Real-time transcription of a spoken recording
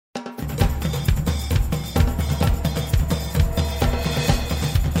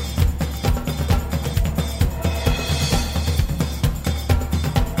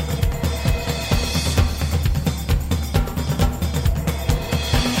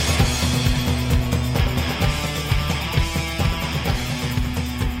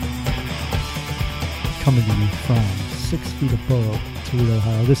coming to you from 6 feet above Toledo,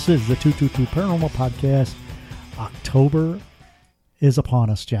 Ohio. This is the 222 Paranormal Podcast. October is upon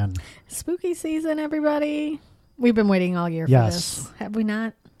us, Jen. Spooky season, everybody. We've been waiting all year for this. Have we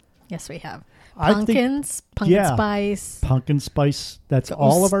not? Yes, we have. Pumpkin spice. Pumpkin spice. That's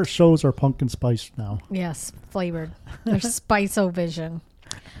all of our shows are pumpkin spice now. Yes, flavored. There's Spice-O-Vision.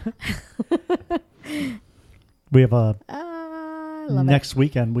 We have next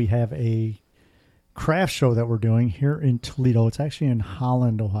weekend we have a craft show that we're doing here in Toledo. It's actually in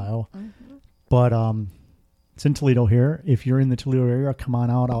Holland, Ohio. Mm-hmm. But it's in Toledo here. If you're in the Toledo area, come on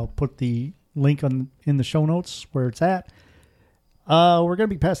out. I'll put the link in the show notes where it's at. We're going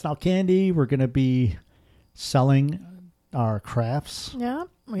to be passing out candy. We're going to be selling our crafts. Yeah.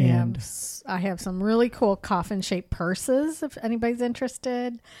 I have some really cool coffin-shaped purses if anybody's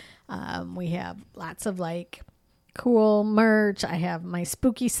interested. We have lots of cool merch. I have my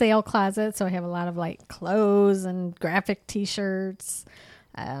spooky sale closet, so I have a lot of clothes and graphic t-shirts.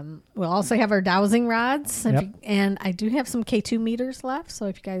 We'll also have our dowsing rods. And I do have some K2 meters left, so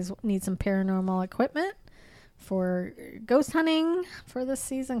if you guys need some paranormal equipment for ghost hunting for this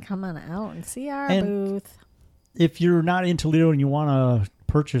season, come on out and see our booth. If you're not in Toledo and you want to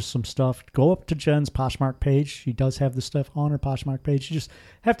purchase some stuff, go up to Jen's Poshmark page. She does have the stuff on her Poshmark page. You just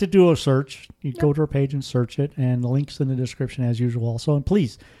have to do a search. You go to her page and search it, and the link's in the description as usual also. And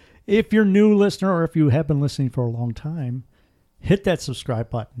please, if you're a new listener or if you have been listening for a long time, hit that subscribe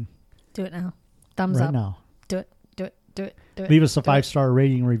button. Do it now. Thumbs up. Right now. Do it. Leave us a 5-star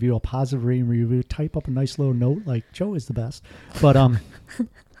rating review, a positive rating review. Type up a nice little note like Joe is the best. But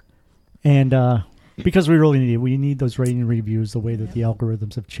and because we really need it. We need those rating reviews the way that the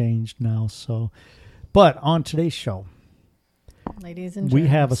algorithms have changed now. So, but on today's show, ladies and gentlemen, we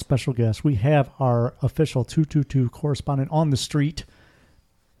have a special guest. We have our official 222 correspondent on the street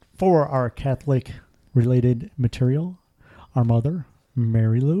for our Catholic related material, our mother,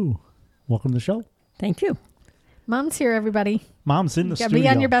 Mary Lou. Welcome to the show. Thank you. Mom's here, everybody. Mom's in the studio. Be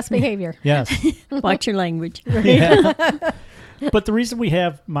on your best behavior. Yes. Watch your language. Yeah. But the reason we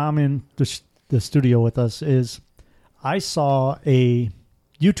have Mom in the studio with us is I saw a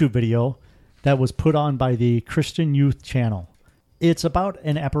YouTube video that was put on by the Christian Youth Channel. It's about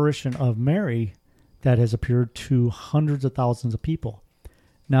an apparition of Mary that has appeared to hundreds of thousands of people.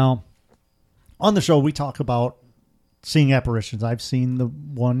 Now, on the show, we talk about seeing apparitions. I've seen the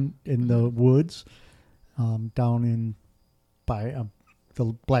one in the woods down by the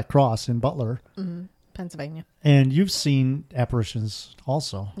Black Cross in Butler. Mm-hmm. Pennsylvania. And you've seen apparitions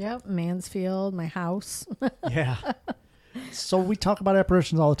also. Yep, Mansfield, my house. Yeah. So we talk about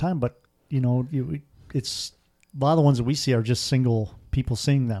apparitions all the time, but it's a lot of the ones that we see are just single people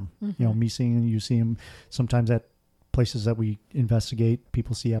seeing them. Mm-hmm. Me seeing and you see them sometimes at places that we investigate.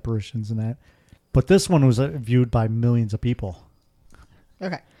 People see apparitions and that. But this one was viewed by millions of people.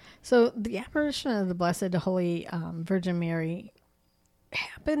 Okay. So the apparition of the Blessed Holy Virgin Mary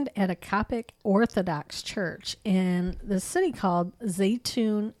happened at a Coptic Orthodox church in the city called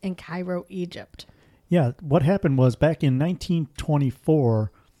Zaytun in Cairo, Egypt. Yeah, what happened was back in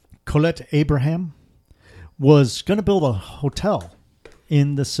 1924, Colette Abraham was going to build a hotel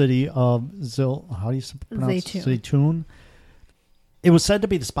in the city of Zaytun. It was said to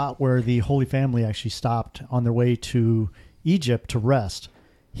be the spot where the Holy Family actually stopped on their way to Egypt to rest.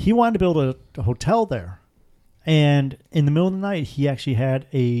 He wanted to build a hotel there. And in the middle of the night, he actually had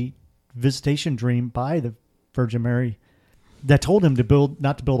a visitation dream by the Virgin Mary that told him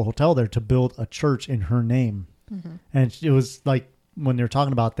not to build a hotel there, to build a church in her name. Mm-hmm. And it was like when they were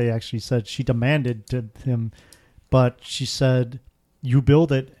talking about, they actually said she demanded to him, but she said, you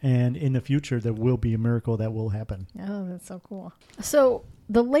build it, and in the future, there will be a miracle that will happen. Oh, that's so cool. So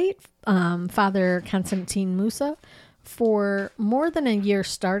the late Father Constantine Musa, for more than a year,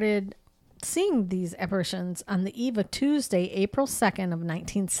 started seeing these apparitions on the eve of Tuesday, April 2nd of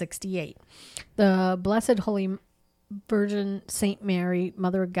 1968. The Blessed Holy Virgin Saint Mary,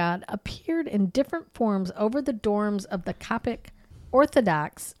 Mother of God, appeared in different forms over the dorms of the Coptic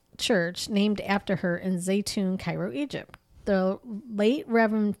Orthodox Church named after her in Zaytun, Cairo, Egypt. The late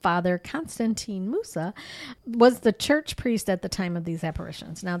Reverend Father Constantine Musa was the church priest at the time of these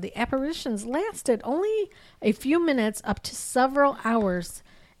apparitions. Now, the apparitions lasted only a few minutes up to several hours,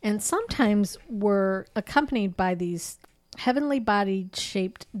 and sometimes were accompanied by these heavenly bodied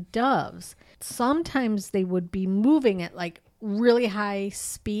shaped doves. Sometimes they would be moving at really high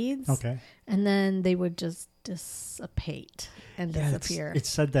speeds. Okay. And then they would just dissipate and disappear. It's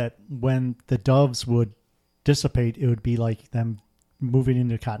said that when the doves would dissipate, it would be like them moving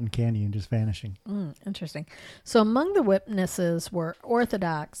into cotton candy and just vanishing. Interesting. So among the witnesses were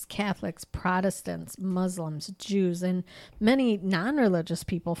Orthodox, Catholics, Protestants, Muslims, Jews, and many non-religious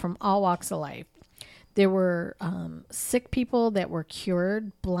people from all walks of life. There were sick people that were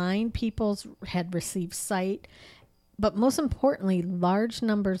cured, blind people had received sight, but most importantly, large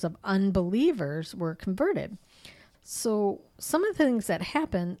numbers of unbelievers were converted. So some of the things that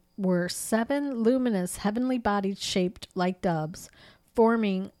happened were 7 luminous heavenly bodies shaped like doves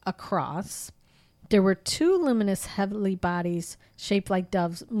forming a cross. There were 2 luminous heavenly bodies shaped like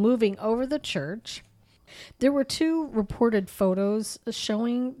doves moving over the church. There were 2 reported photos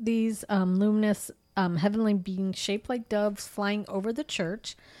showing these luminous heavenly beings shaped like doves flying over the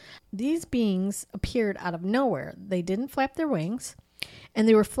church. These beings appeared out of nowhere. They didn't flap their wings, and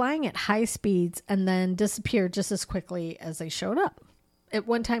they were flying at high speeds and then disappeared just as quickly as they showed up. At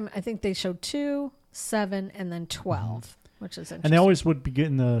one time, I think they showed 2, 7, and then 12, which is interesting. And they always would be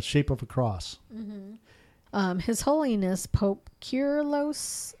in the shape of a cross. His Holiness Pope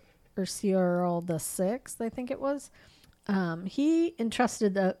Kyrillos, or Cyril VI, I think it was, he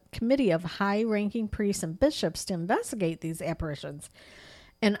entrusted the committee of high-ranking priests and bishops to investigate these apparitions.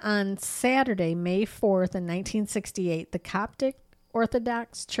 And on Saturday, May 4th, in 1968, the Coptic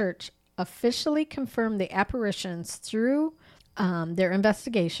Orthodox Church officially confirmed the apparitions through their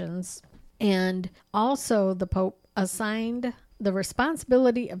investigations, and also the Pope assigned the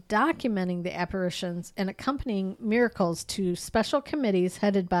responsibility of documenting the apparitions and accompanying miracles to special committees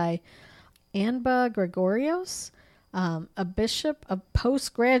headed by Anba Gregorios, a bishop of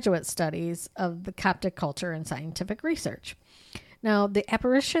postgraduate studies of the Coptic culture and scientific research. Now, the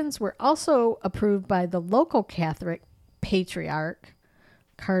apparitions were also approved by the local Catholic patriarch,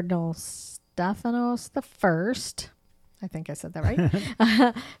 Cardinal Stephanos I, I think I said that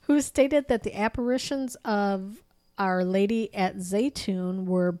right, who stated that the apparitions of Our Lady at Zaytun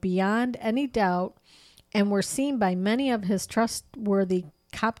were beyond any doubt and were seen by many of his trustworthy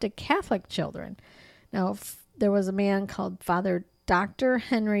Coptic Catholic children. Now, there was a man called Father Dr.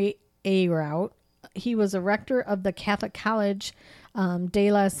 Henry A. Rout. He was a rector of the Catholic College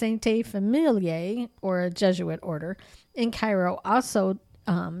de la Sainte Famille, or a Jesuit order, in Cairo, also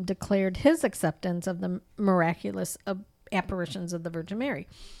declared his acceptance of the miraculous apparitions of the Virgin Mary.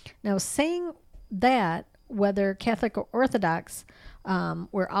 Now, saying that, whether Catholic or Orthodox,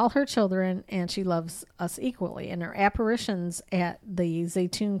 we're all her children and she loves us equally. And her apparitions at the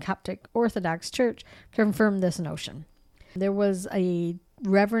Zaytun Coptic Orthodox Church confirmed this notion. There was a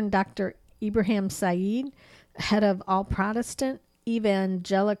Reverend Dr. Ibrahim Said, head of all Protestant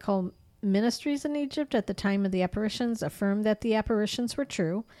evangelical ministries in Egypt at the time of the apparitions, affirmed that the apparitions were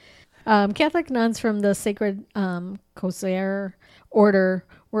true. Catholic nuns from the Sacred Kosher Order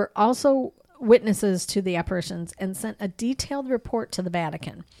were also witnesses to the apparitions and sent a detailed report to the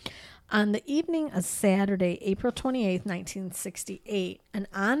Vatican. On the evening of Saturday, April 28, 1968, an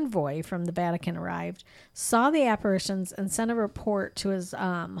envoy from the Vatican arrived, saw the apparitions, and sent a report to His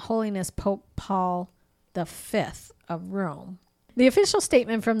Holiness Pope Paul V of Rome. The official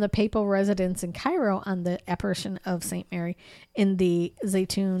statement from the papal residence in Cairo on the apparition of St. Mary in the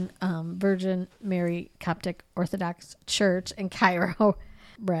Zaytun Virgin Mary Coptic Orthodox Church in Cairo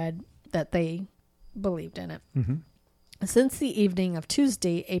read that they believed in it. Mm-hmm. Since the evening of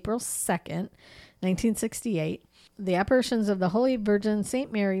Tuesday, April 2nd, 1968, the apparitions of the Holy Virgin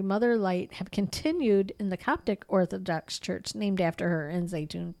St. Mary, Mother Light, have continued in the Coptic Orthodox Church named after her in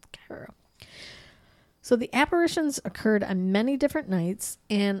Zaytun, Cairo. So the apparitions occurred on many different nights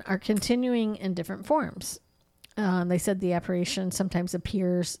and are continuing in different forms. They said the apparition sometimes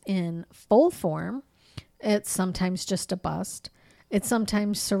appears in full form. It's sometimes just a bust. It's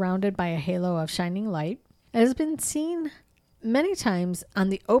sometimes surrounded by a halo of shining light. It has been seen many times on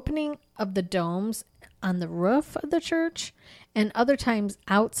the opening of the domes on the roof of the church, and other times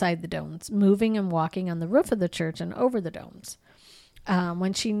outside the domes, moving and walking on the roof of the church and over the domes.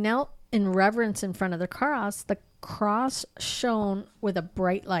 When she knelt in reverence in front of the cross shone with a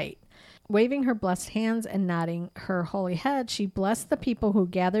bright light. Waving her blessed hands and nodding her holy head, she blessed the people who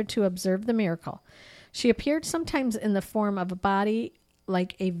gathered to observe the miracle. She appeared sometimes in the form of a body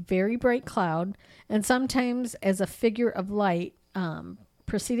like a very bright cloud, and sometimes as a figure of light,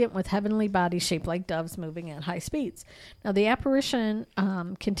 precedent with heavenly bodies shaped like doves moving at high speeds. Now, the apparition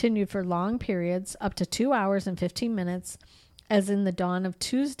continued for long periods, up to 2 hours and 15 minutes, as in the dawn of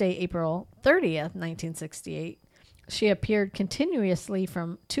Tuesday, April 30th, 1968. She appeared continuously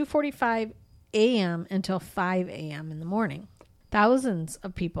from 2:45 a.m. until 5 a.m. in the morning. Thousands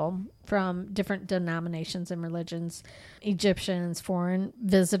of people from different denominations and religions, Egyptians, foreign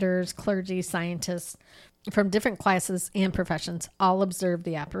visitors, clergy, scientists, from different classes and professions all observed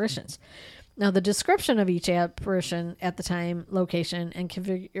the apparitions. Now, the description of each apparition at the time, location, and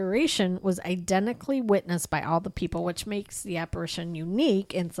configuration was identically witnessed by all the people, which makes the apparition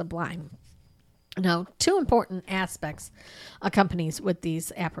unique and sublime. Now, two important aspects accompanies with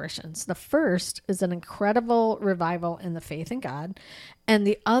these apparitions. The first is an incredible revival in the faith in God, and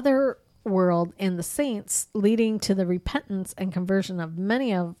the other world and the saints, leading to the repentance and conversion of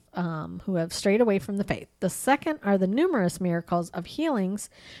many of who have strayed away from the faith. The second are the numerous miracles of healings,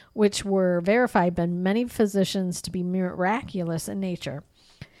 which were verified by many physicians to be miraculous in nature.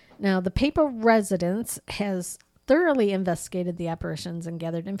 Now, the papal residence has thoroughly investigated the apparitions and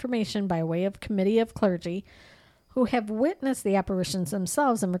gathered information by way of committee of clergy who have witnessed the apparitions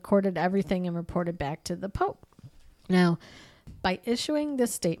themselves and recorded everything and reported back to the Pope. Now, by issuing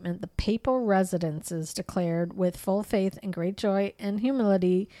this statement, the papal residences declared with full faith and great joy and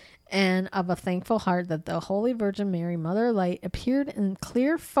humility and of a thankful heart that the Holy Virgin Mary, Mother of Light, appeared in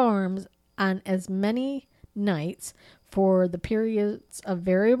clear forms on as many nights for the periods of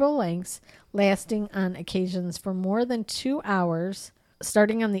variable lengths, lasting on occasions for more than 2 hours,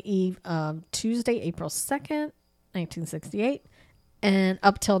 starting on the eve of Tuesday, April 2nd, 1968, and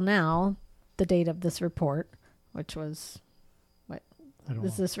up till now, the date of this report, which was...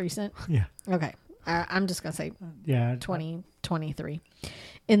 Is this recent? Yeah. Okay. I'm just going to say 2023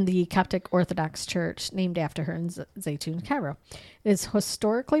 in the Coptic Orthodox Church named after her in Zaytun, Cairo. It is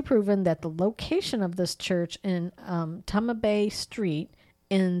historically proven that the location of this church in Tamabay Street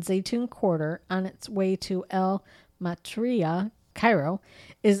in Zaytun Quarter on its way to El Matria, Cairo,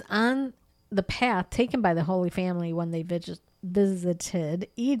 is on the path taken by the Holy Family when they visited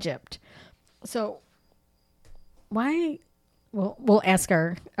Egypt. So why... Well, we'll ask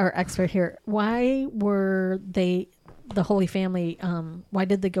our expert here. Why were the Holy Family, why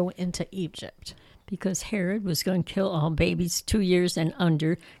did they go into Egypt? Because Herod was going to kill all babies 2 years and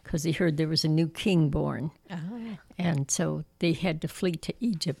under because he heard there was a new king born. Oh. And so they had to flee to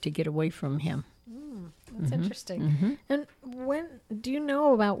Egypt to get away from him. That's interesting. And do you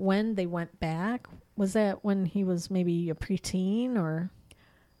know about when they went back? Was that when he was maybe a preteen or?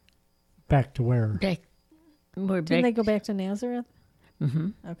 Back to where? Didn't they go back to Nazareth? Mm-hmm.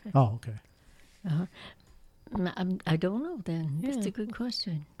 Okay. Oh, okay. I don't know then. Yeah. That's a good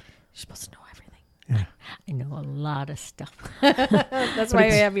question. You're supposed to know everything. Yeah. I know a lot of stuff. That's why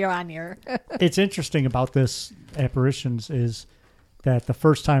we have you on here. It's interesting about this apparitions is that the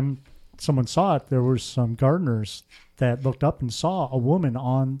first time someone saw it, there were some gardeners that looked up and saw a woman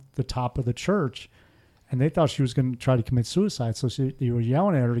on the top of the church. And they thought she was going to try to commit suicide, so they were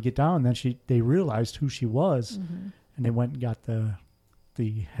yelling at her to get down. And then they realized who she was, and they went and got the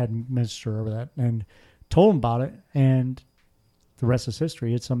head minister over that and told him about it. And the rest is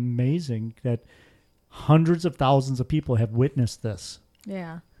history. It's amazing that hundreds of thousands of people have witnessed this.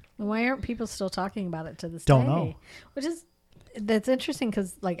 Yeah. And why aren't people still talking about it to this Don't day? know. That's interesting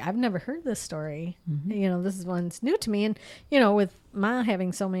because, I've never heard this story. Mm-hmm. This one's new to me. And, with Ma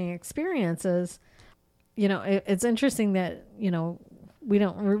having so many experiences... it's interesting that, we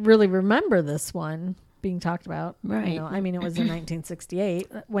don't really remember this one being talked about. Right. It was in 1968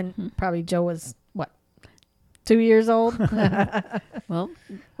 when probably Joe was, 2 years old? Well,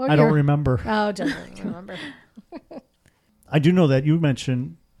 I don't remember. Oh, Joe doesn't remember. I do know that you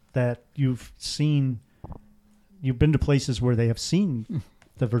mentioned that you've been to places where they have seen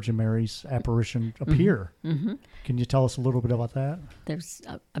the Virgin Mary's apparition appear. Mm-hmm. Can you tell us a little bit about that?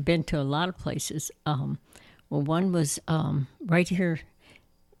 I've been to a lot of places. One was right here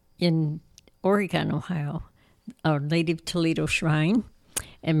in Oregon, Ohio, Our Lady of Toledo Shrine,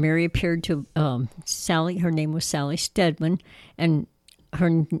 and Mary appeared to Sally. Her name was Sally Stedman, and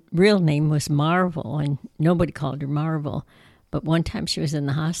her real name was Marvel, and nobody called her Marvel. But one time she was in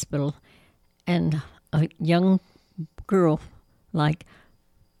the hospital, and a young girl,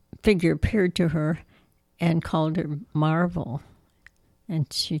 figure appeared to her and called her Marvel.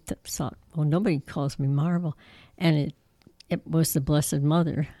 And she thought, well, nobody calls me Marvel. And it was the Blessed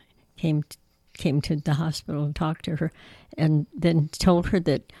Mother came to the hospital and talked to her and then told her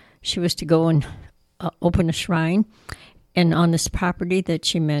that she was to go and open a shrine. And on this property that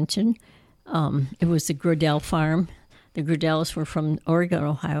she mentioned, it was the Gradell farm. The Gradells were from Oregon,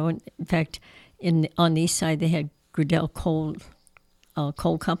 Ohio. And in fact, on the east side, they had Gradell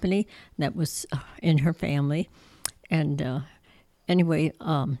coal company that was in her family. And anyway,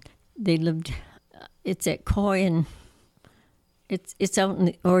 they lived, it's at Coy, and it's out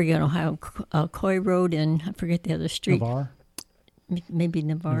in Oregon, Ohio, Coy Road, and I forget the other street. Navarre? Maybe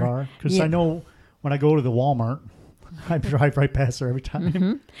Navarre. Because I know when I go to the Walmart, I drive right past there every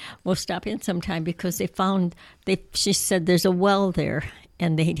time. We'll stop in sometime because she said there's a well there,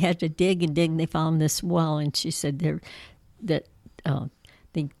 and they had to dig and dig, and they found this well, and she said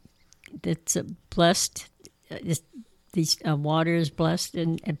that's a blessed. These water is blessed,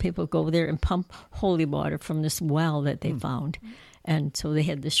 and people go there and pump holy water from this well that they found, and so they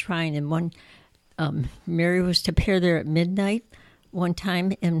had the shrine. And one, Mary was to appear there at midnight one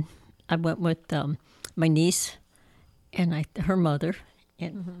time, and I went with my niece and her mother,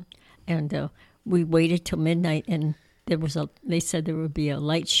 and we waited till midnight, and they said there would be a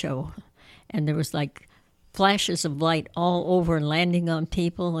light show, and there was like flashes of light all over and landing on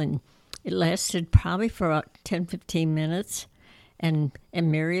people, and it lasted probably for about 10, 15 minutes, and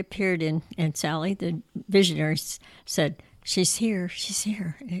Mary appeared, and Sally, the visionary, said, she's here,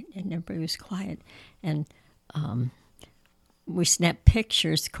 and everybody was quiet, and we snapped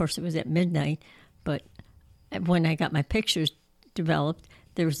pictures. Of course, it was at midnight, but when I got my pictures developed,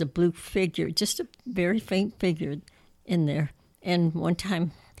 there was a blue figure, just a very faint figure in there. And one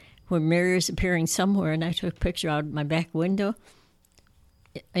time when Mary was appearing somewhere, and I took a picture out of my back window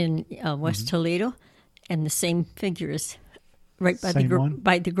in West Toledo, and the same figure is right by the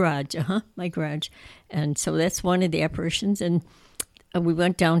garage, my garage. And so that's one of the apparitions. And we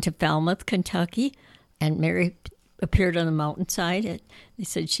went down to Falmouth, Kentucky, and Mary appeared on the mountainside. They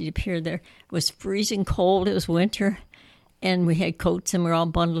said she'd appeared there. It was freezing cold. It was winter, and we had coats, and we were all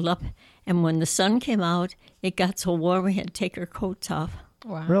bundled up. And when the sun came out, it got so warm we had to take our coats off.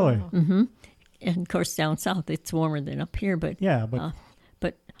 Wow. Really? Mm-hmm. And of course, down south it's warmer than up here. But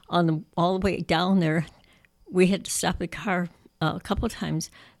but all the way down there, we had to stop the car a couple of times.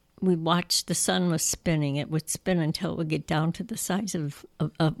 We watched the sun was spinning. It would spin until it would get down to the size of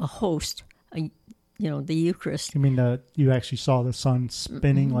a host, the Eucharist. You mean you actually saw the sun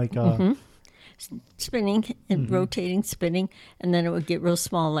spinning like a... Spinning and rotating, spinning, and then it would get real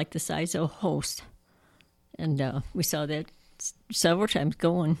small, like the size of a host. And we saw that several times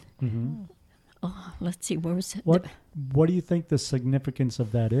going. Mm-hmm. Oh, let's see, where was it? What do you think the significance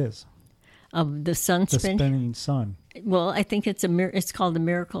of that is? Of the sun spinning? The spinning sun. Well, I think it's called the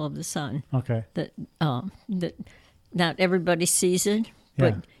miracle of the sun. Okay. That not everybody sees it,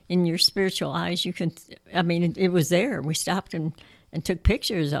 but in your spiritual eyes, you can. I mean, it was there. We stopped and took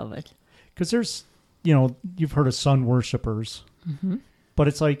pictures of it. Because there's, you've heard of sun worshipers, but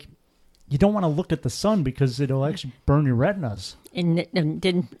it's like you don't want to look at the sun because it'll actually burn your retinas. And it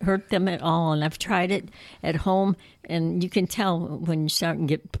didn't hurt them at all. And I've tried it at home, and you can tell when you start to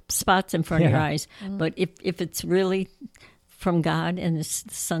get spots in front of your eyes. But if it's really from God and the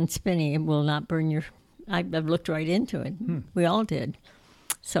sun spinning, it will not burn your. I've looked right into it. We all did.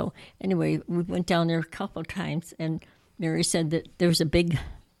 So anyway, we went down there a couple of times, and Mary said that there was a big.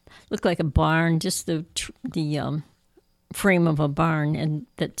 Looked like a barn, just the frame of a barn, and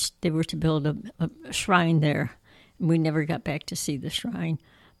that they were to build a shrine there. We never got back to see the shrine,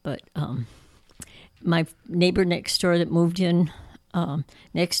 but my neighbor next door that moved in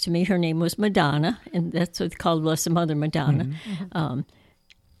next to me, her name was Madonna, and that's what's called Blessed Mother Madonna.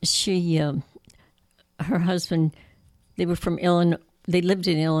 She, her husband, they were from Illinois. They lived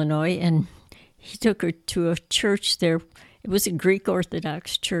in Illinois, and he took her to a church there. It was a Greek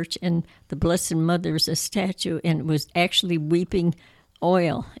Orthodox church, and the Blessed Mother was a statue, and it was actually weeping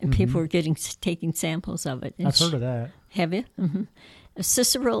oil, and people were taking samples of it. And I've heard of that. Have you? Mm-hmm.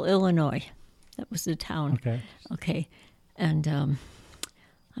 Cicero, Illinois. That was the town. Okay. And I'm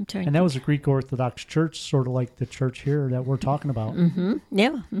trying. And that was a Greek Orthodox church, sort of like the church here that we're talking about.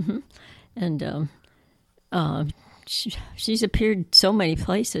 Yeah. And she's appeared so many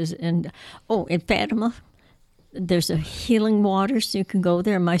places, and in Fatima. There's a healing water, so you can go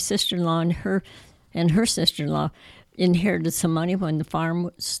there. My sister-in-law and her sister-in-law inherited some money when the farm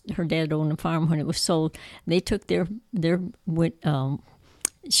was. Her dad owned a farm when it was sold. They took their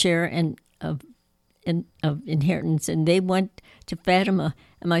share of inheritance, and they went to Fatima.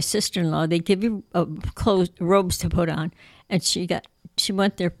 And my sister-in-law, they give you robes to put on, and she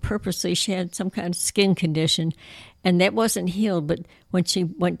went there purposely. She had some kind of skin condition, and that wasn't healed. But when she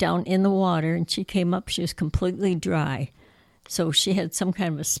went down in the water and she came up, she was completely dry. So she had some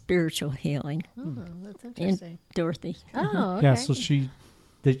kind of a spiritual healing. Oh, that's interesting. And Dorothy. Oh, okay. Yeah, so she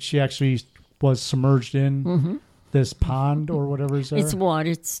actually was submerged in this pond or whatever is there? It's water.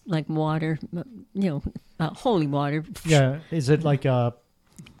 It's like water, holy water. Yeah. Is it like a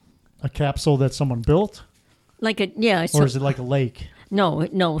capsule that someone built? Or is it like a lake? No.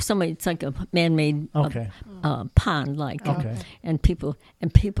 It's like a man-made pond, and people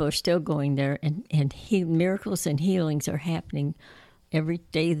are still going there, and miracles and healings are happening every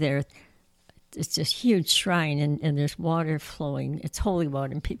day there. it's this huge shrine, and there's water flowing. It's holy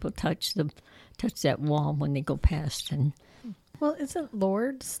water, and people touch that wall when they go past. And Well, isn't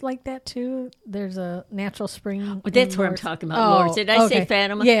Lourdes like that too? There's a natural spring. well, that's in what I'm Lourdes. talking about. Lourdes. Did I say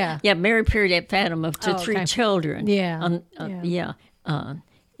Fatima? Yeah. Yeah, Mary appeared at Fatima to 3 children. Yeah. Yeah.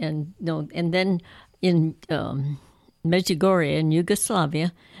 And no, and then in Medjugorje in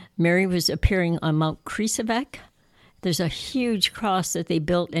Yugoslavia, Mary was appearing on Mount Križevec. There's a huge cross that they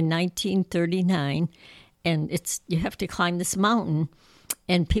built in 1939, and you have to climb this mountain,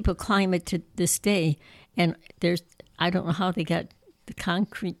 and people climb it to this day. And I don't know how they got the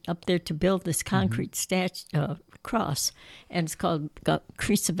concrete up there to build this concrete cross, and it's called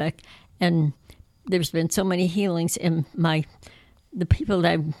Križevec. And there's been so many healings, and the people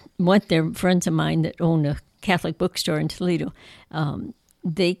that I went there, friends of mine that own a Catholic bookstore in Toledo,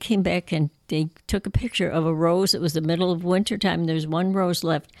 they came back and they took a picture of a rose. It was the middle of wintertime. There's one rose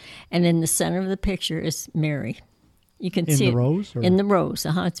left, and in the center of the picture is Mary. You can see in the rose? In the rose.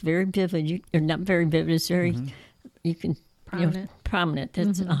 It's very vivid. Or not very vivid. It's very, you can... prominent.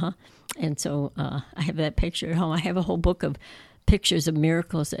 That's, And so I have that picture at home. I have a whole book of pictures of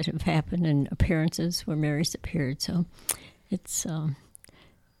miracles that have happened and appearances where Mary's appeared. So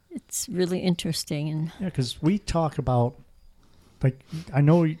it's really interesting. And yeah, because we talk about, like, I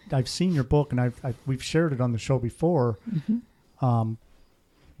know I've seen your book and we've shared it on the show before.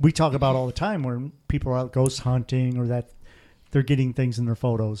 We talk about all the time where people are out ghost hunting or that they're getting things in their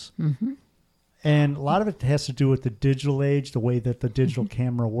photos. And a lot of it has to do with the digital age, the way that the digital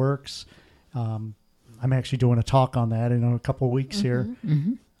camera works. I'm actually doing a talk on that in a couple of weeks here.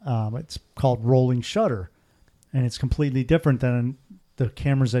 It's called rolling shutter, and it's completely different than the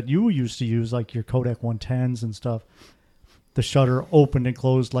cameras that you used to use, like your Kodak 110s and stuff. The shutter opened and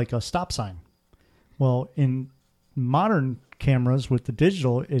closed like a stop sign. Well, in modern cameras with the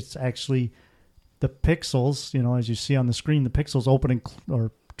digital, it's actually the pixels, as you see on the screen, the pixels open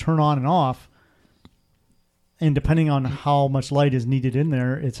or turn on and off. And depending on how much light is needed in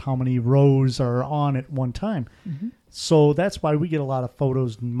there, it's how many rows are on at one time. So that's why we get a lot of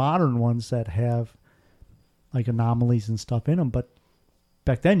photos, modern ones that have like anomalies and stuff in them. But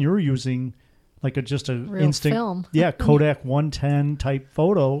back then you were using like just a real instant film. Kodak 110 type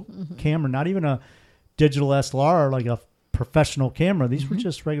photo camera, not even a digital SLR like a professional camera. These were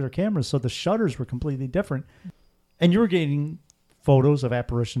just regular cameras. So the shutters were completely different. And you were getting photos of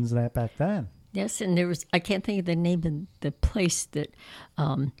apparitions and that back then. yes, and I can't think of the name of the place that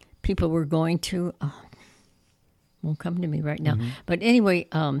people were going to. Won't come to me right now. But anyway,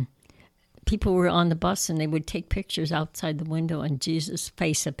 people were on the bus and they would take pictures outside the window and Jesus'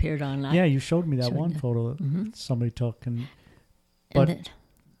 face appeared on that. Yeah, you showed me that one photo that somebody took. But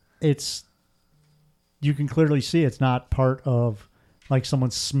you can clearly see it's not part of like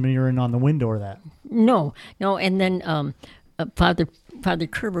someone smearing on the window or that. No. And then Father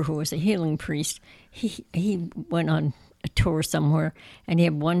Kerber, who was a healing priest, he went on a tour somewhere, and he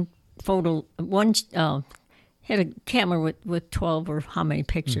had one photo, had a camera with 12 or how many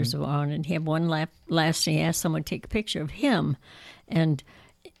pictures were on it. And he had one last, and he asked someone to take a picture of him, and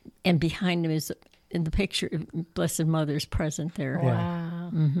behind him is in the picture, Blessed Mother's present there. Wow,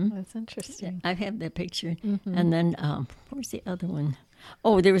 that's interesting. I have that picture. And then where's the other one?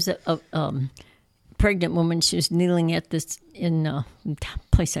 Oh, there was a pregnant woman. She was kneeling at this in a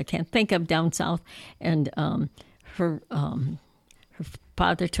place I can't think of down south, and her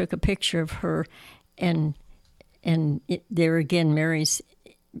father took a picture of her, and there again, Mary's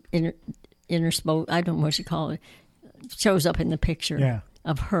inner smoke. I don't know what you call it. Shows up in the picture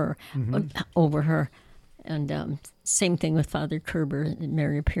of her over her, and same thing with Father Kerber.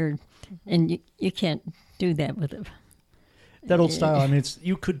 Mary appeared, and you can't do that with a. That old style. I mean,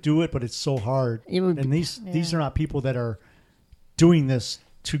 you could do it, but it's so hard. And these are not people that are doing this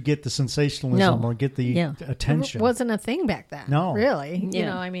to get the sensationalism or get the attention. It wasn't a thing back then. No. Really. You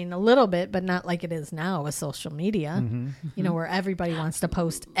know, I mean, a little bit, but not like it is now with social media, you know, where everybody wants to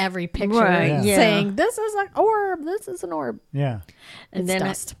post every picture saying, this is an orb, this is an orb. Yeah. And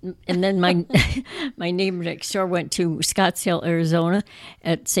then my neighbor next door went to Scottsdale, Arizona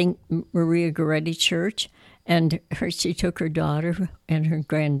at St. Maria Goretti Church. And she took her daughter and her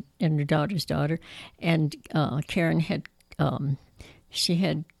daughter's daughter, and Karen had she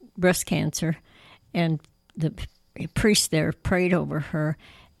had breast cancer, and the priest there prayed over her,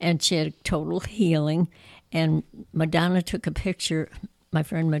 and she had total healing. And Madonna took a picture. My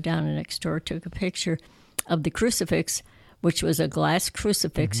friend Madonna next door took a picture of the crucifix, which was a glass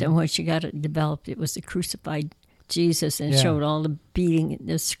crucifix, and when she got it developed, it was a crucified Jesus, and it showed all the beating,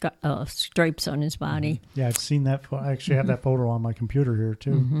 the stripes on his body. Yeah, I've seen that. I actually have that photo on my computer here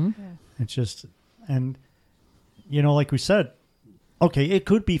too. It's just, and, you know, like we said, okay, it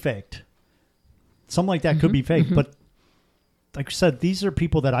could be faked. Something like that could be faked. But like I said, these are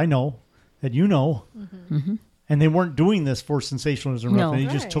people that I know, that you know, and they weren't doing this for sensationalism. No. They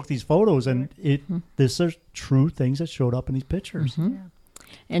just took these photos, and these are true things that showed up in these pictures.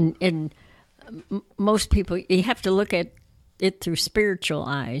 And most people, you have to look at it through spiritual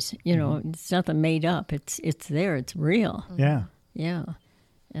eyes. You know, it's nothing made up. It's there. It's real. Yeah. Yeah.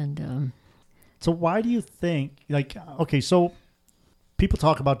 And So why do you think, like, okay, so people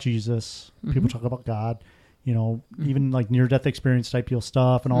talk about Jesus, people talk about God, you know, even like near-death experience type deal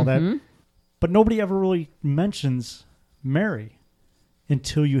stuff and all that, but nobody ever really mentions Mary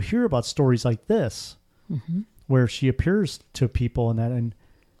until you hear about stories like this, where she appears to people and that. And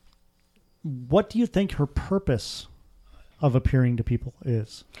what do you think her purpose of appearing to people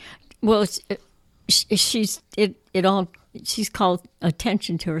is? well, she's called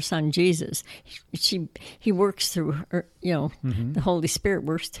attention to her son Jesus. He works through her. You know, the Holy Spirit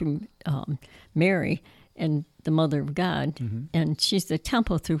works through Mary and the Mother of God, and she's the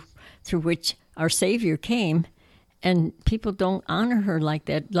temple through which our Savior came. And people don't honor her like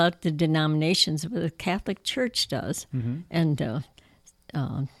that. A lot of the denominations, but the Catholic Church does, and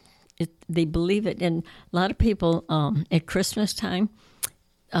they believe it. And a lot of people at Christmas time,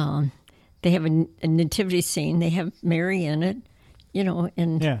 they have a nativity scene. They have Mary in it, you know,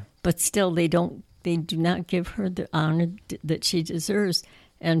 and but still they do not give her the honor that she deserves.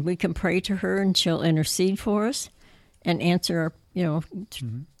 And we can pray to her, and she'll intercede for us and answer our, you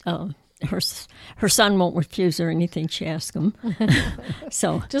know, her son won't refuse her anything she asks him.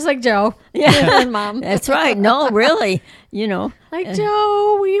 So Just like Joe. yeah, And Mom. that's right. No, really, you know. Like,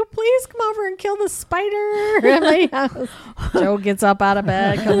 Joe, will you please come over and kill the spider? Joe gets up out of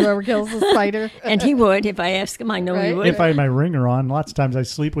bed, comes over, kills the spider. And he would, if I ask him, I know he Right? would. If I had my ringer on, lots of times I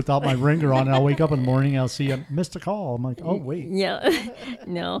sleep without my ringer on, and I'll wake up in the morning and I'll see I missed a call. I'm like, oh, wait. Yeah,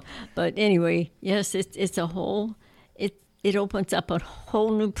 no, but anyway, yes, it's a whole. It opens up a whole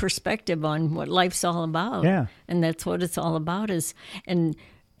new perspective on what life's all about. Yeah. And that's what it's all about and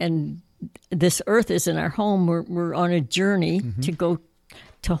this earth isn't our home. We're on a journey to go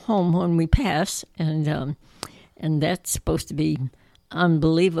to home when we pass, and that's supposed to be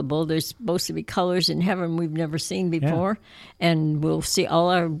unbelievable. There's supposed to be colors in heaven we've never seen before, and we'll see all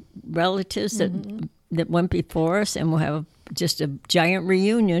our relatives that went before us, and we'll have just a giant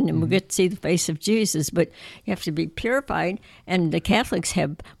reunion, and we'll get to see the face of Jesus. But you have to be purified, and the Catholics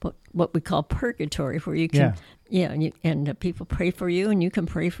have what we call purgatory, where you can, and people pray for you, and you can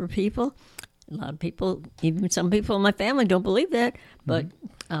pray for people. A lot of people, even some people in my family, don't believe that, but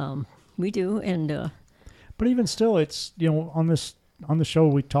we do. And But even still, it's, you know, on the show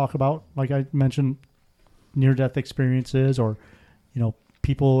we talk about, like I mentioned, near-death experiences, or, you know,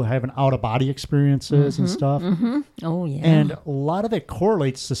 people having out-of-body experiences and stuff. oh yeah, And a lot of it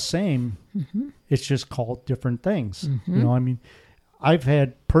correlates the same. It's just called different things. You know, I mean, I've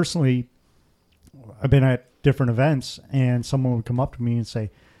been at different events, and someone would come up to me and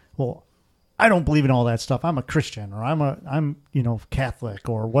say, well, I don't believe in all that stuff. I'm a Christian, or I'm you know, Catholic,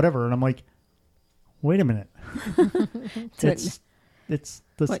 or whatever. And I'm like, wait a minute. It's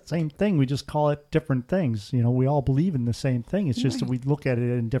the same thing. We just call it different things. You know, we all believe in the same thing. It's just that we look at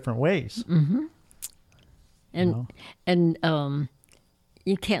it in different ways. And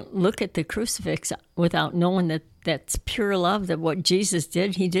you can't look at the crucifix without knowing that that's pure love. That what Jesus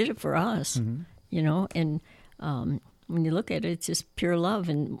did, He did it for us. You know, and when you look at it, it's just pure love.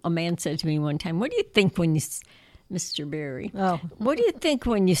 And a man said to me one time, "What do you think when you?" Mr. Barry. Oh. What do you think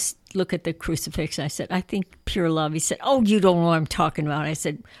when you look at the crucifix? I said, I think pure love. He said, oh, you don't know what I'm talking about. I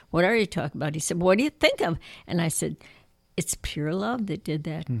said, what are you talking about? He said, what do you think of? And I said, it's pure love that did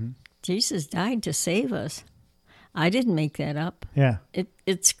that. Jesus died to save us. I didn't make that up. Yeah.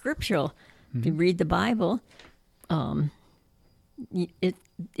 It's scriptural. If you read the Bible, the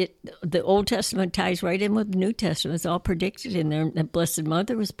Old Testament ties right in with the New Testament. It's all predicted in there. The Blessed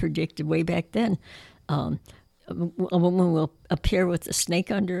Mother was predicted way back then. A woman will appear with a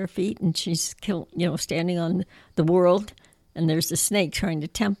snake under her feet, and she's standing on the world, and there's a snake trying to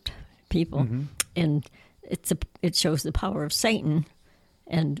tempt people, and it shows the power of Satan,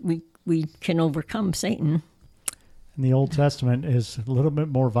 and we can overcome Satan. And the Old Testament is a little bit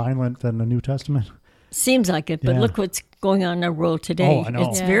more violent than the New Testament. Seems like it, but look what's going on in our world today. Oh, I know.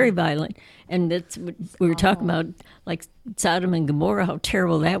 It's Yeah. very violent. And that's what we were talking about, like Sodom and Gomorrah, how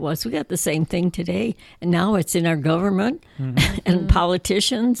terrible that was. We got the same thing today. And now it's in our government and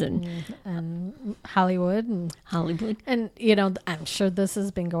politicians and Hollywood and Hollywood. And, I'm sure this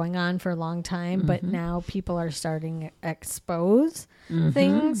has been going on for a long time, but now people are starting to expose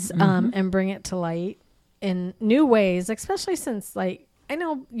things and bring it to light in new ways, especially since, like, I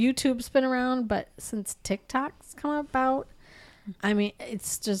know YouTube's been around, but since TikTok's come about, I mean,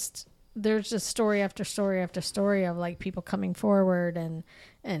 it's just, there's just story after story after story of, like, people coming forward and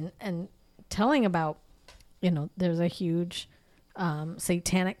telling about, there's a huge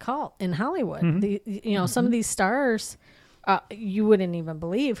satanic cult in Hollywood. Some of these stars, you wouldn't even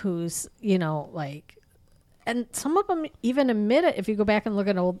believe who's, like, and some of them even admit it. If you go back and look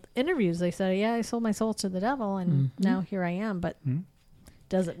at old interviews, they say, yeah, I sold my soul to the devil and now here I am. But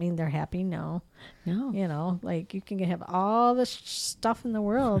does it mean they're happy? No. Like, you can have all the stuff in the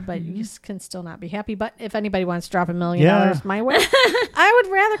world, but you just can still not be happy. But if anybody wants to drop $1 million my way, I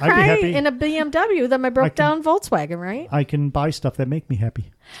would rather cry in a BMW than my broke down Volkswagen, right? I can buy stuff that make me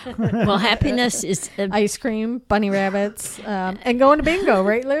happy. Well, happiness is... ice cream, bunny rabbits, and going to bingo,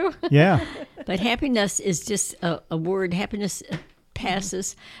 right, Lou? Yeah. But happiness is just a word. Happiness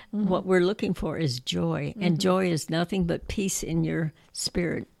passes. What we're looking for is joy. And joy is nothing but peace in your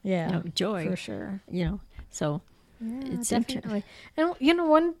spirit. Yeah. Joy. For sure. So Yeah, it's definitely. And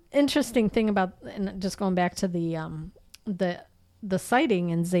one interesting thing about, and just going back to the sighting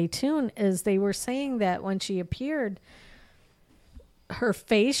in Zaytoon, is they were saying that when she appeared, her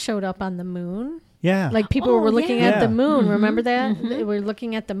face showed up on the moon. Yeah. Like people were looking at the moon. Mm-hmm. Remember that? They were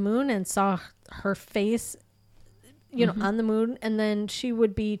looking at the moon and saw her face, on the moon. And then she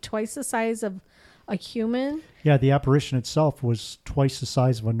would be twice the size of a human. Yeah, the apparition itself was twice the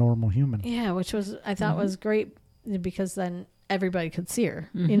size of a normal human. Yeah, which was, I thought was great because then everybody could see her,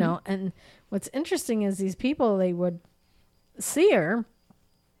 And what's interesting is these people, they would see her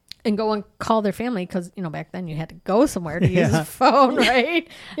and go and call their family because, back then you had to go somewhere to use a phone, right?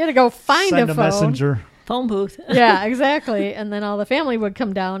 You had to go find Send a a phone. messenger. phone booth. Yeah, exactly. And then all the family would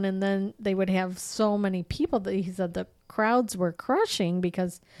come down and then they would have so many people that he said the crowds were crushing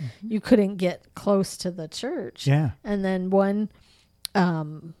because you couldn't get close to the church. Yeah. And then one,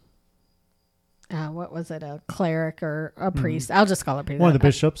 what was it? A cleric or a priest? I'll just call it priest. One of the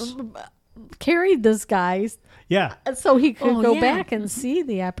bishops. Carried this guy Yeah. so he could go yeah. back and see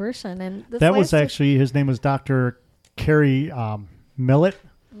the apparition. And this That was lasted- actually, his name was Dr. Kerry Millett.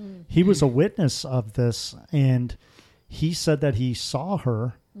 He was a witness of this, and he said that he saw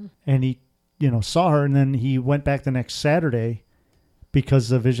her, and he, saw her, and then he went back the next Saturday because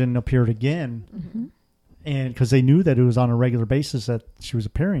the vision appeared again, and because they knew that it was on a regular basis that she was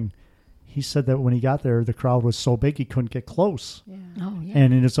appearing. He said that when he got there, the crowd was so big he couldn't get close. Yeah. Oh, yeah.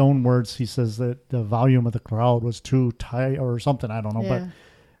 And in his own words, he says that the volume of the crowd was too tight or something. I don't know, Yeah.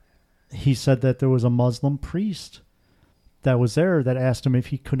 but he said that there was a Muslim priest that was there that asked him if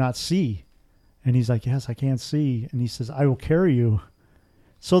he could not see. And he's like, yes, I can't see. And he says, I will carry you.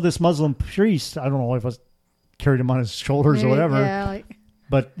 So this Muslim priest, I don't know if it was carried him on his shoulders or whatever, Yeah,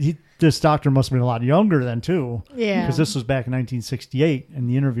 but this doctor must have been a lot younger then too. yeah. Because this was back in 1968 and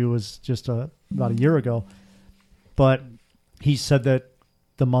the interview was just about a year ago. But he said that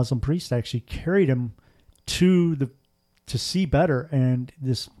the Muslim priest actually carried him to see better, and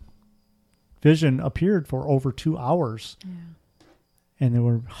this vision appeared for over 2 hours. Yeah. And there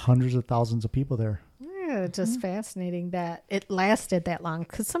were hundreds of thousands of people there. Yeah, it's just fascinating that it lasted that long.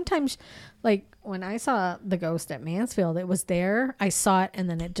 Because sometimes, like when I saw the ghost at Mansfield, it was there. I saw it, and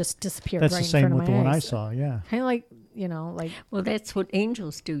then it just disappeared. That's right the same in front with of the my one I eyes. saw, yeah. Kind of like like Well, that's what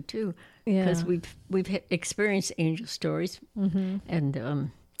angels do too, yeah. because we've experienced angel stories,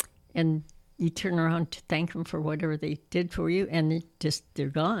 and you turn around to thank them for whatever they did for you, and they're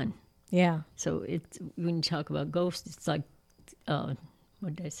gone. Yeah, So it's when you talk about ghosts, it's like,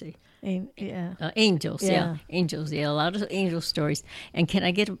 what did I say? yeah. Angels, Yeah. angels, a lot of angel stories. And can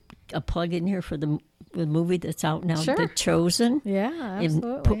I get a plug in here for the movie that's out now, Sure. The Chosen? Yeah, In-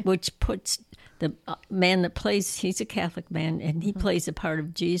 absolutely. which puts the man that plays, he's a Catholic man, and he plays a part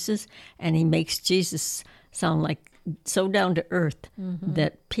of Jesus, and he makes Jesus sound like so down to earth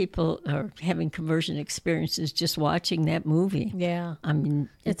that people are having conversion experiences just watching that movie. Yeah. I mean,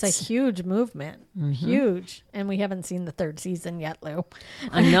 It's a huge movement. Huge. And we haven't seen the third season yet, Lou.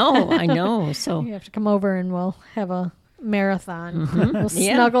 I know. So You have to come over and we'll have a marathon. We'll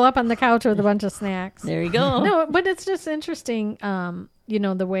Yeah. snuggle up on the couch with a bunch of snacks. there you go. No, but it's just interesting,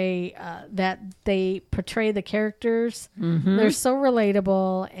 the way that they portray the characters. They're so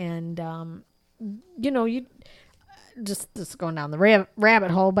relatable, and just going down the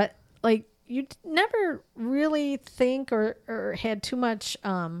rabbit hole, but like you never really think or had too much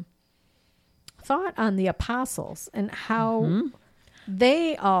thought on the apostles and how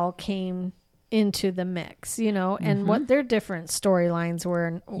they all came into the mix, and what their different storylines were,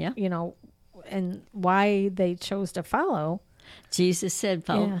 and and why they chose to follow. Jesus said,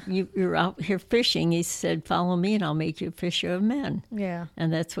 "Follow you're out here fishing." He said, "Follow me, and I'll make you a fisher of men." Yeah,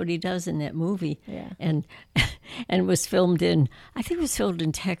 and that's what he does in that movie. Yeah, and it was filmed in, I think it was filmed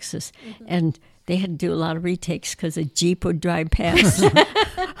in Texas, and they had to do a lot of retakes because a Jeep would drive past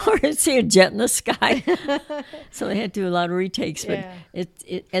or see a jet in the sky. So they had to do a lot of retakes, but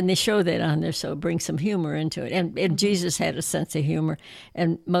and they show that on there, so it brings some humor into it. And Jesus had a sense of humor.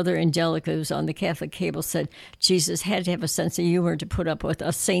 And Mother Angelica, who's on the Catholic cable, said Jesus had to have a sense of humor to put up with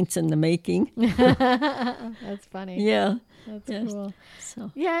us saints in the making. That's funny. Yeah. That's cool.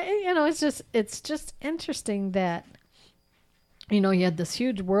 So yeah, it's just interesting that you had this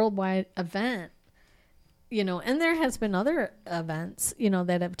huge worldwide event, and there has been other events,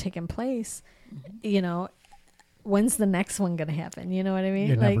 that have taken place. When's the next one going to happen? You know what I mean?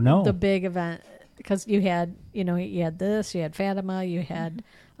 You never know. The big event, because you had this, you had Fatima, you had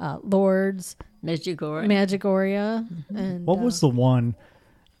Lourdes, Medjugorje, and what was the one?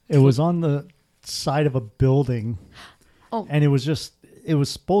 It was on the side of a building, and it was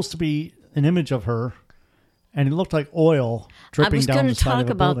supposed to be an image of her. And it looked like oil dripping down the side of a building. I was going to talk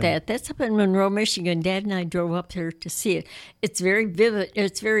about that. That's up in Monroe, Michigan. Dad and I drove up there to see it. It's very vivid.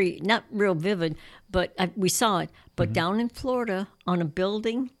 It's not real vivid, but we saw it. But down in Florida, on a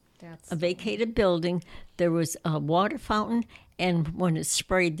building, a vacated building, there was a water fountain. And when it's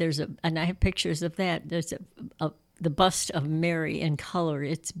sprayed, and I have pictures of that, there's the bust of Mary in color.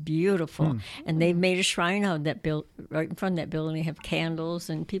 It's beautiful. And they've made a shrine out of that right in front of that building. They have candles,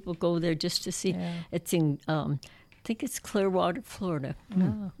 and people go there just to see. Yeah. It's in, I think it's Clearwater, Florida.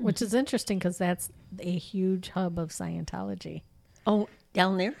 Which is interesting because that's a huge hub of Scientology. Oh,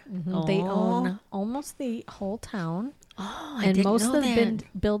 down there? Oh. They own almost the whole town. Oh, I didn't know most of that. the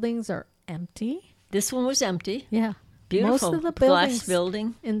buildings are empty. This one was empty. Yeah. Beautiful. Most of the glass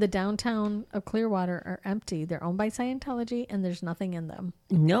building in the downtown of Clearwater are empty. They're owned by Scientology, and there's nothing in them.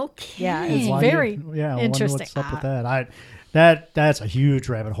 No kidding. Yeah, it's very interesting. What's up with that? That's a huge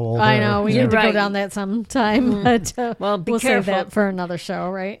rabbit hole. I know. We need to go down that sometime. But, well, we'll save that for another show,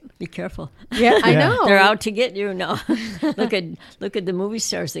 right? Be careful. Yeah, I know. They're out to get you now. Look at the movie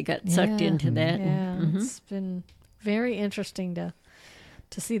stars that got sucked into that. Yeah, it's been very interesting to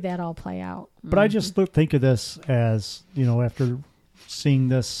see that all play out. But I just think of this as, after seeing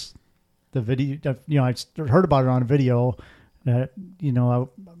the video, I heard about it on a video that,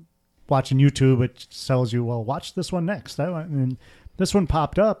 watching YouTube, it tells you, well, watch this one next. And this one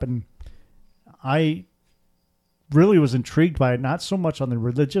popped up, and I really was intrigued by it, not so much on the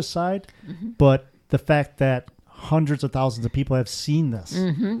religious side, but the fact that hundreds of thousands of people have seen this.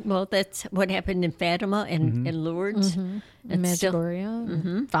 Well, that's what happened in Fatima and Lourdes.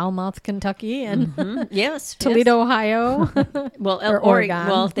 Medjugorje, Falmouth, Kentucky, and yes, Toledo, Ohio. Well, or Oregon.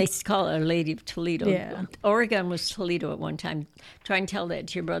 Well, they call it a Lady of Toledo. Yeah. Oregon was Toledo at one time. Try and tell that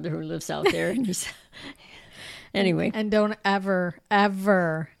to your brother who lives out there. Anyway. And don't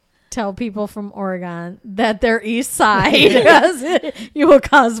ever tell people from Oregon that they're East Side, because you will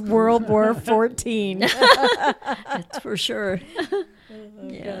cause World War 14. That's for sure.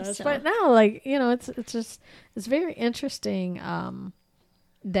 But now, it's very interesting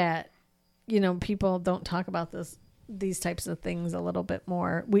that people don't talk about these types of things a little bit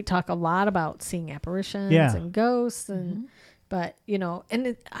more. We talk a lot about seeing apparitions and ghosts, and but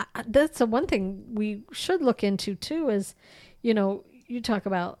that's the one thing we should look into too. Is you talk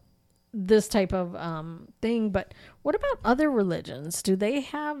about this type of thing, but what about other religions? Do they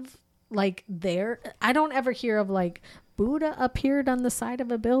have I don't ever hear of Buddha appeared on the side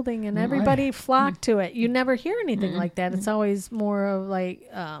of a building and everybody flocked to it. You never hear anything like that. It's always more of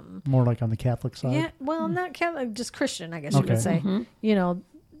more like on the Catholic side. Yeah, well, not Catholic, just Christian, I guess you would say.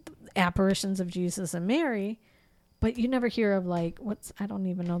 Apparitions of Jesus and Mary, but you never hear of I don't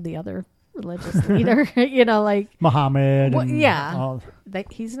even know the other religious leader, Muhammad. Well,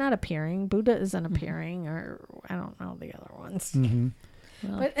 he's not appearing. Buddha isn't appearing, or I don't know the other ones.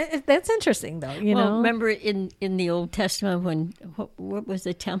 Well, but that's interesting, though. Well, remember in the Old Testament when what was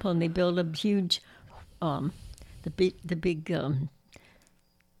the temple, and they built a huge, the big.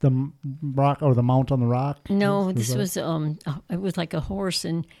 The rock or the mount on the rock? No, it was like a horse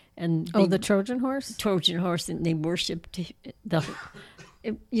and the Trojan horse. Trojan horse, and they worshipped the.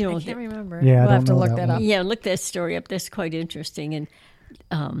 I can't remember. Yeah, we'll have to look that up. Yeah, look that story up. That's quite interesting.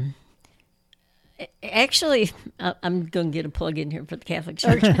 And Actually, I'm going to get a plug in here for the Catholic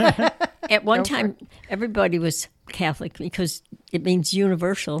Church. At one time, everybody was Catholic because it means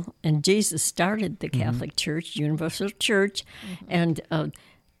universal, and Jesus started the Catholic Church, Universal Church, and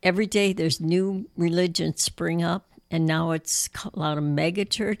every day there's new religions spring up, and now it's a lot of mega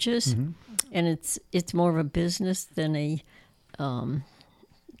churches, and it's more of a business than a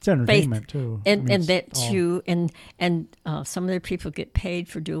it's entertainment too, and that too, and some of their people get paid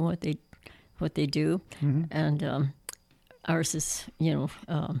for doing what they do, and ours is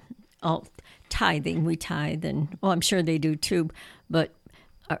all tithing. We tithe, and I'm sure they do too, but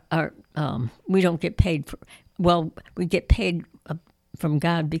our we don't get paid for. Well, we get paid from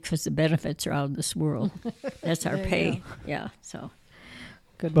God because the benefits are out of this world. That's our pay. Yeah, so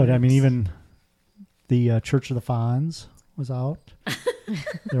good. But I mean, even the Church of the Fonz was out.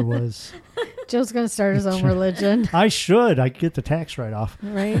 There was. Joe's going to start his own religion. I should. I get the tax write-off.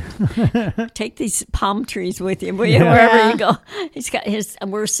 Right. Take these palm trees with you wherever you go. He's got his.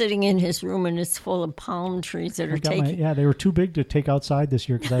 We're sitting in his room, and it's full of palm trees that are taking. They were too big to take outside this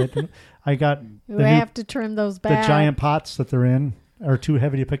year because I got. We have to trim those back. The giant pots that they're in are too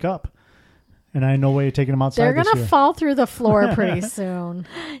heavy to pick up, and I had no way of taking them outside. They're going to fall through the floor pretty soon.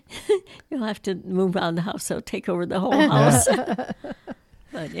 You'll have to move out of the house, so take over the whole house.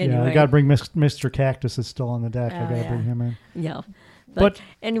 But anyway. Yeah, I got to bring Mr. Cactus is still on the deck. I got to bring him in. Yeah. But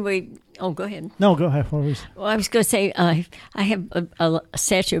anyway, go ahead. No, go ahead. Well, I was going to say, I have a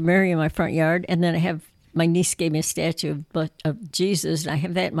statue of Mary in my front yard, and then I have, my niece gave me a statue of Jesus, and I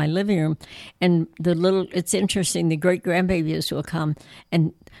have that in my living room. And it's interesting, the great-grandbabies will come,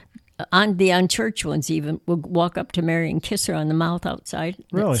 and on the unchurched ones even will walk up to Mary and kiss her on the mouth outside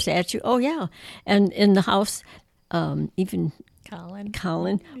really? The statue. Oh, yeah. And in the house, even...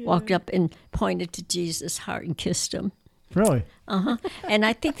 Colin walked up and pointed to Jesus' heart and kissed him. Really? And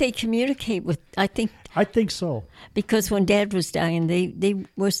I think they communicate with. I think so. Because when Dad was dying, they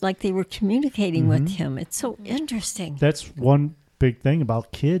was like they were communicating with him. It's so interesting. That's one big thing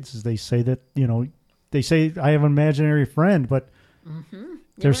about kids is they say that they say I have an imaginary friend, but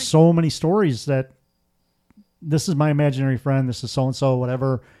there's so many stories that this is my imaginary friend. This is so and so,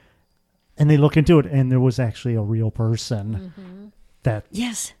 whatever. And they look into it, and there was actually a real person that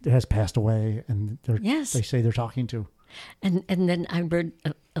has passed away, and they say they're talking to. And then I read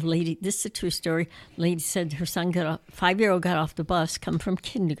a lady, this is a true story, lady said her son 5-year-old got off the bus, come from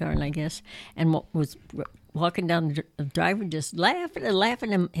kindergarten, I guess, and was walking down the driver just laughing and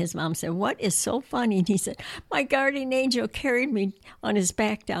laughing. And his mom said, "What is so funny?" And he said, "My guardian angel carried me on his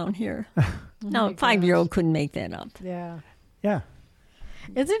back down here." No, a 5-year-old couldn't make that up. Yeah. Yeah.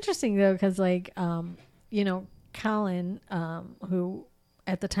 It's interesting, though, because, Colin, who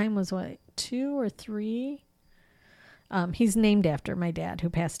at the time was, 2 or 3? He's named after my dad, who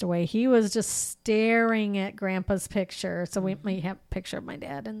passed away. He was just staring at Grandpa's picture. So we have a picture of my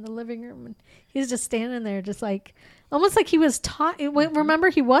dad in the living room. And he's just standing there, just like, almost like he was talking. Remember,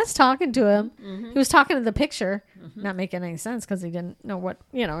 he was talking to him. He was talking to the picture, not making any sense because he didn't know what,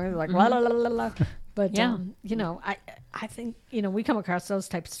 he was like, la, la, la, la, la. But, I think, we come across those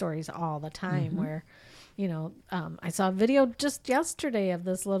type of stories all the time where, I saw a video just yesterday of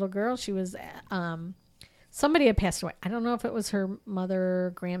this little girl. She was, somebody had passed away. I don't know if it was her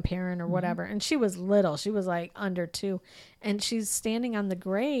mother, grandparent, or whatever. And she was little. She was like under 2. And she's standing on the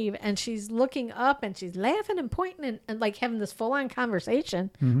grave and she's looking up and she's laughing and pointing and like having this full on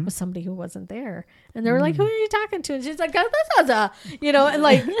conversation with somebody who wasn't there. And they were like, "Who are you talking to?" And she's like, "Oh, this is and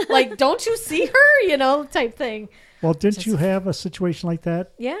like, don't you see her? Type thing. Well, didn't you have a situation like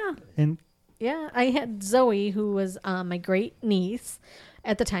that? Yeah. And yeah, I had Zoe, who was my great niece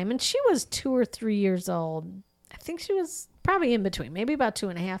at the time, and she was 2 or 3 years old. I think she was probably in between, maybe about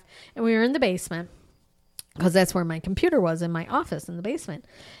 2.5. And we were in the basement because that's where my computer was, in my office in the basement.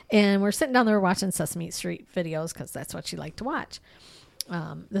 And we're sitting down there watching Sesame Street videos because that's what she liked to watch.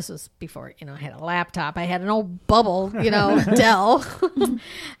 This was before, I had a laptop. I had an old bubble, Dell.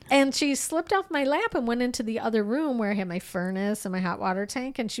 And she slipped off my lap and went into the other room where I had my furnace and my hot water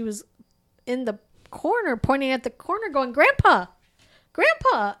tank. And she was in the corner, pointing at the corner going, Grandpa,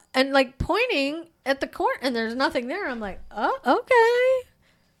 and like pointing at the corner, and there's nothing there. I'm like, oh, okay.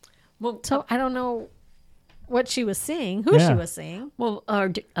 Well, so I don't know what she was seeing, who she was seeing. Well,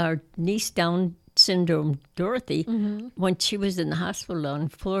 our niece Down syndrome, Dorothy, when she was in the hospital in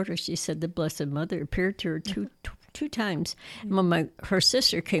Florida, she said the Blessed Mother appeared to her two times. When her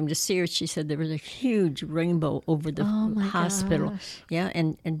sister came to see her, she said there was a huge rainbow over the hospital. Gosh. Yeah,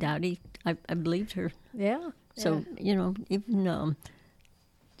 and Dottie, I believed her. Yeah. So, even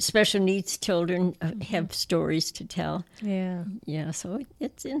special needs children have stories to tell. Yeah. Yeah, so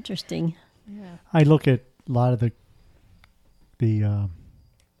it's interesting. Yeah. I look at a lot of the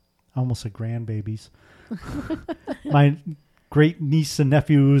I almost said grandbabies, my great niece and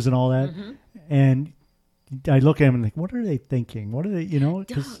nephews and all that, and I look at them and think, what are they thinking? What are they,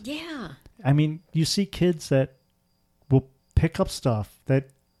 'cause, Yeah. I mean, you see kids that will pick up stuff that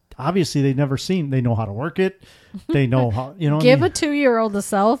obviously they've never seen. They know how to work it. They know how, Give a 2-year-old a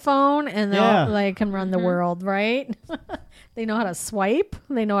cell phone and Yeah. they can run the world, right? They know how to swipe.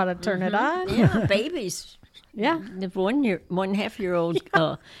 They know how to turn it on. Yeah, babies. Yeah. The 1.5-year-old,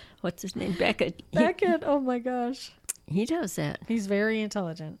 what's his name? Beckett. Beckett, oh my gosh. He does that. He's very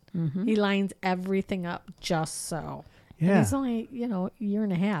intelligent. He lines everything up just so. And Yeah. he's only, a year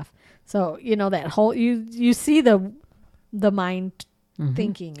and a half. So, that whole, you see the mind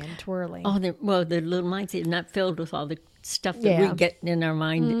thinking and twirling. Oh, the little minds are not filled with all the stuff that Yeah. we get in our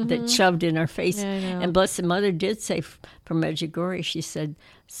mind that's shoved in our face. Yeah, I know. And Blessed Mother did say from Medjugorje, she said,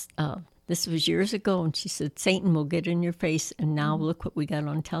 this was years ago, and she said, Satan will get in your face, and now look what we got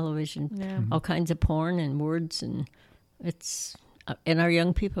on television. Yeah. All kinds of porn and words, and it's, and our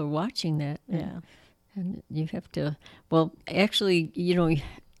young people are watching that. Yeah. And you have to, well, actually, your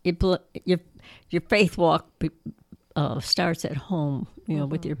faith walk starts at home,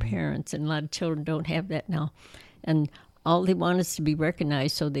 with your parents, and a lot of children don't have that now. And all they want is to be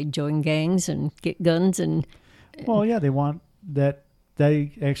recognized, so they join gangs and get guns. And Well, yeah, they want that.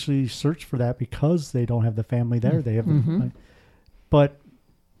 They actually search for that because they don't have the family there. They have, but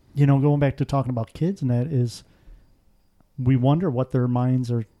going back to talking about kids, and that is, we wonder what their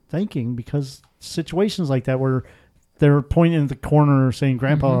minds are thinking, because situations like that where they're pointing at the corner saying,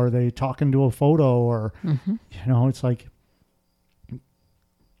 "Grandpa," are they talking to a photo, or it's like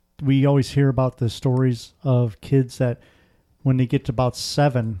we always hear about the stories of kids that when they get to about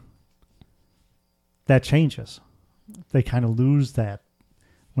 7, that changes. They kind of lose that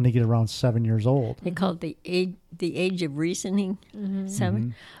when they get around 7 years old. they call it the age of reasoning,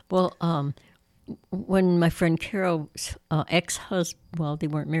 7. Well, when my friend Carol's ex-husband, well, they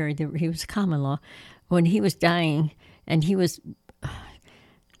weren't married, he was common law, when he was dying, and he was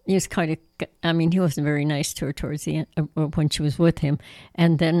kind of, he wasn't very nice to her towards the end, when she was with him.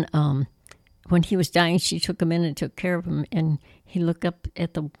 And then when he was dying, she took him in and took care of him, and he looked up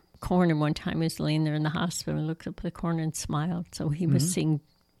at the corner one time. He was laying there in the hospital and looked up at the corner and smiled. So he was seeing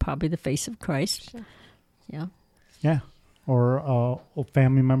probably the face of Christ. Sure. Yeah. Yeah. Or a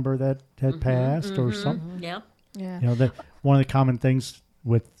family member that had passed or something. Yeah. Yeah. That one of the common things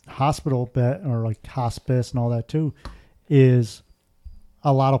with hospital bed or like hospice and all that too is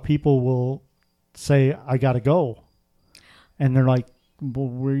a lot of people will say, "I got to go." And they're like, "Well,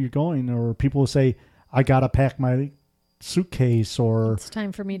 where are you going?" Or people will say, "I got to pack my suitcase," or It's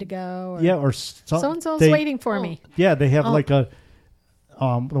time for me to go. Or, yeah, or so-and-so's they- waiting for me. Yeah, they have like the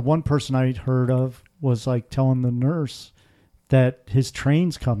one person I heard of was like telling the nurse that his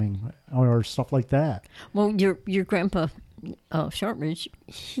train's coming or stuff like that. Well, your grandpa, Shortridge,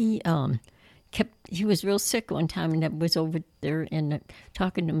 he was real sick one time, and I was over there and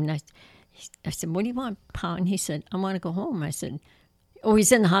talking to him, and I said, "What do you want, Pa?" And he said, "I want to go home." I said, "Oh,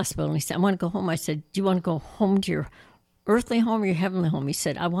 he's in the hospital." And he said, "I want to go home." I said, "Do you want to go home to your earthly home or your heavenly home?" He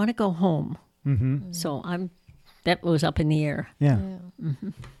said, "I want to go home." Mm-hmm. So that was up in the air. Yeah.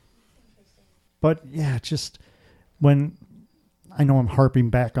 But yeah, just when I know I'm harping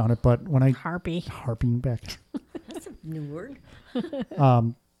back on it, but when I harping back, That's a new word.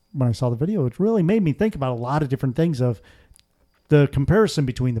 when I saw the video, it really made me think about a lot of different things of the comparison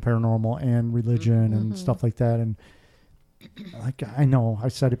between the paranormal and religion and stuff like that. And like, I know I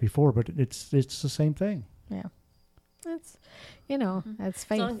said it before, but it's the same thing. Yeah. That's, that's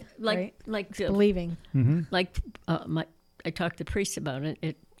faith. Like believing. I talked to the priest about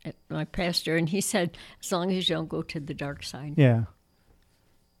it at my pastor, and he said, as long as you don't go to the dark side. Yeah.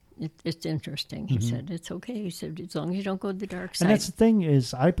 It's interesting. He said, it's okay. He said, as long as you don't go to the dark side. And that's the thing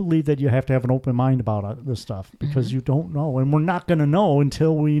is, I believe that you have to have an open mind about this stuff because you don't know. And we're not going to know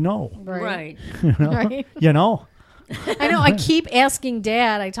until we know. Right. Right. You know? I know. I keep asking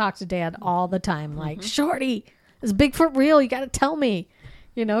Dad. I talk to Dad all the time. Like, Shorty, is Bigfoot real? You got to tell me.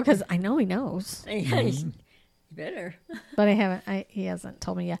 Because I know he knows. You better. But he hasn't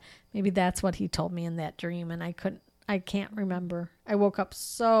told me yet. Maybe that's what he told me in that dream, and I can't remember. I woke up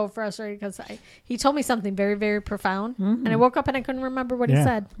so frustrated because he told me something very, very profound, and I woke up and I couldn't remember what he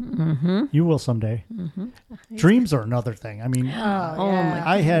said. You will someday. Dreams are another thing. I mean,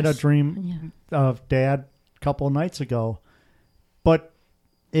 I had a dream of Dad a couple of nights ago, but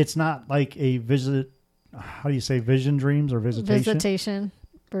it's not like a visit. How do you say vision dreams or visitation? Visitation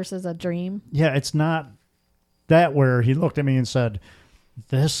versus a dream. Yeah, it's not that where he looked at me and said,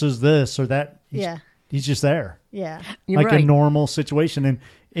 this is this or that. Yeah. He's just there. Yeah. You're like right. a normal situation. And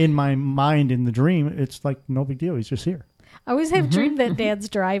in my mind, in the dream, it's like no big deal. He's just here. I always have dreamed that Dad's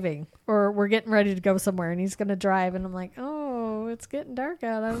driving or we're getting ready to go somewhere and he's going to drive. And I'm like, oh, it's getting dark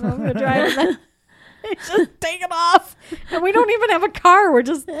out. I don't know if I'm going to drive. And then he's just taking off. And we don't even have a car. We're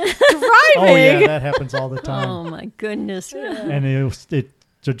just driving. Oh, yeah, that happens all the time. Oh my goodness. And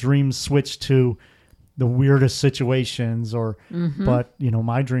the dreams switch to the weirdest situations but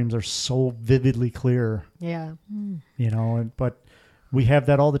my dreams are so vividly clear, Yeah. but we have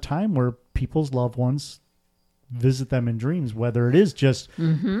that all the time where people's loved ones visit them in dreams, whether it is just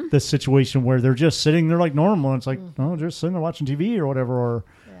the situation where they're just sitting there like normal and it's like, oh, they're just sitting there watching TV or whatever,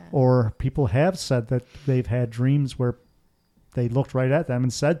 or people have said that they've had dreams where they looked right at them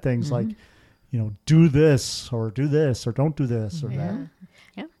and said things like, do this or don't do this or that.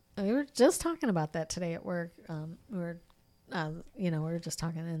 Yeah. We were just talking about that today at work. We were just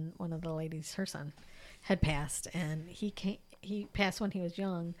talking, and one of the ladies, her son, had passed, and he passed when he was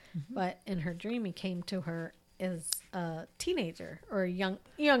young, but in her dream, he came to her as a teenager or a young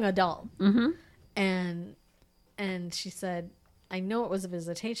adult, and she said, "I know it was a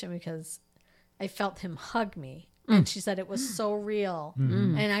visitation because I felt him hug me," and she said it was so real,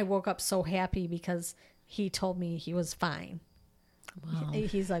 and I woke up so happy because he told me he was fine. Wow.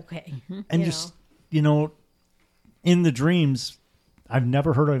 He's like, okay. And in the dreams, I've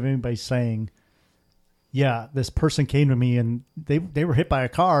never heard of anybody saying, yeah, this person came to me and they were hit by a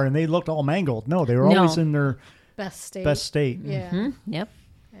car and they looked all mangled. No, they were always in their best state. Yeah. Yep.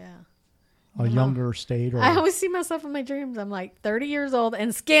 Yeah. A younger state. I always see myself in my dreams. I'm like 30 years old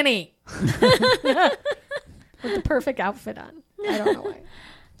and skinny with the perfect outfit on. I don't know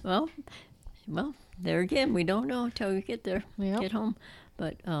why. Well, there again, we don't know until we get there, get home.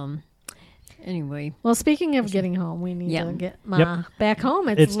 But anyway. Well, speaking of getting home, we need to get Ma back home.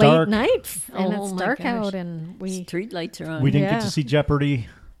 It's late dark. night and it's dark gosh. out, and street lights are on. We didn't get to see Jeopardy.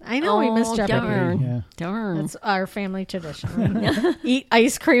 I know we missed Jeopardy. Darn. That's our family tradition. We eat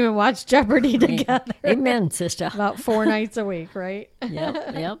ice cream and watch Jeopardy together. Amen, sister. About 4 nights a week, right?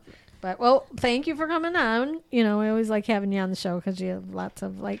 Yep. But, well, thank you for coming on. We always like having you on the show because you have lots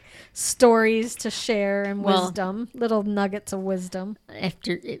of, stories to share and wisdom, little nuggets of wisdom.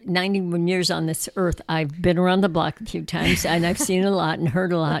 After 91 years on this earth, I've been around the block a few times, and I've seen a lot and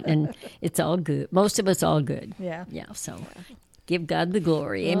heard a lot, and it's all good. Most of it's all good. Yeah. Yeah, so give God the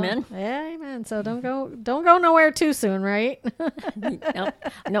glory. Amen? Yeah, amen. So don't go nowhere too soon, right?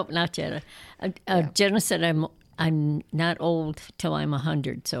 Nope, not yet. Jenna said I'm not old till I'm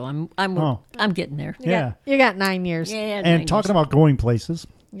 100, so I'm getting there. You got 9 years. Yeah, and talking about going places.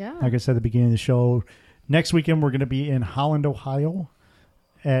 Yeah. Like I said at the beginning of the show, next weekend we're going to be in Holland, Ohio,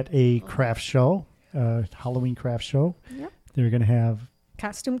 at a craft show, Halloween craft show. Yep. They're going to have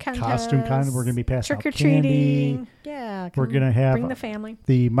costume contest. We're going to be passing out trick or treating. candy. Yeah. We're going to have bring the family.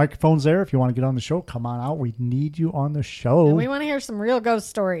 The microphone's there. If you want to get on the show, come on out. We need you on the show. And we want to hear some real ghost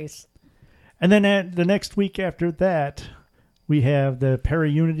stories. And then the next week after that, we have the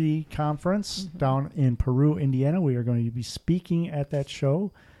Para-Unity Conference down in Peru, Indiana. We are going to be speaking at that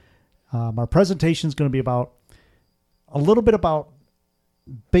show. Our presentation is going to be a little bit about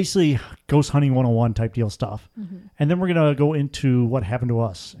basically ghost hunting 101 type deal stuff. And then we're going to go into what happened to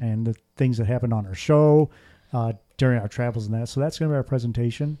us and the things that happened on our show during our travels and that. So that's going to be our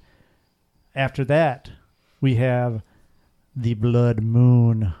presentation. After that, we have the Blood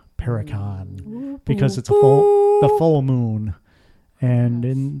Moon Paracon because it's the full moon, and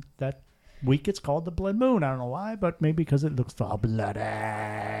in that week it's called the Blood Moon. I don't know why, but maybe because it looks all bloody.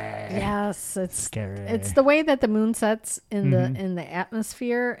 Yes, it's scary. It's the way that the moon sets in the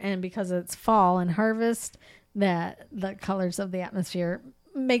atmosphere, and because it's fall and harvest, that the colors of the atmosphere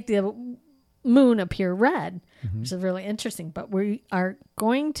make the moon appear red, which is really interesting. But we are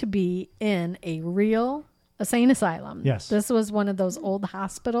going to be in a real insane asylum. Yes. This was one of those old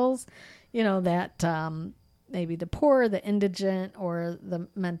hospitals, that maybe the poor, the indigent, or the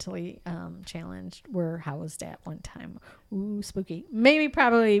mentally challenged were housed at one time. Ooh, spooky. Maybe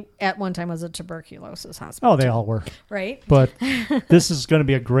probably at one time was a tuberculosis hospital. Oh, they all were. Right? But this is going to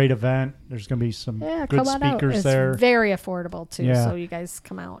be a great event. There's going to be some good speakers there. It's very affordable, too, Yeah. so you guys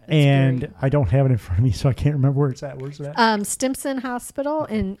come out. It's And great. I don't have it in front of me, so I can't remember where it's at. Where's it at? Stimson Hospital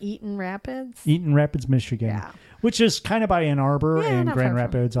in Eaton Rapids. Eaton Rapids, Michigan. Yeah. Which is kind of by Ann Arbor and not Grand far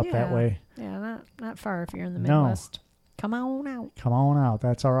from- Rapids up that way. Yeah, not far if you're in the No. Midwest. Come on out. Come on out.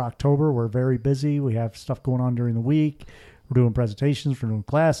 That's our October. We're very busy. We have stuff going on during the week. We're doing presentations. We're doing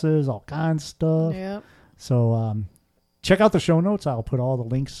classes, all kinds of stuff. Yep. So check out the show notes. I'll put all the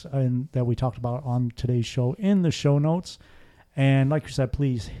links that we talked about on today's show in the show notes. And like you said,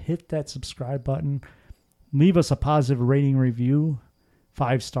 please hit that subscribe button. Leave us a positive rating review,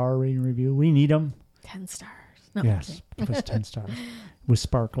 5-star rating review. We need them. 10 stars. No, Yes, give us 10 stars with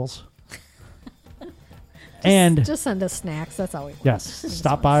sparkles. And just send us snacks. That's all we want. yes,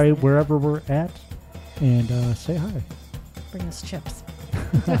 stop by wherever we're at and say hi. Bring us chips.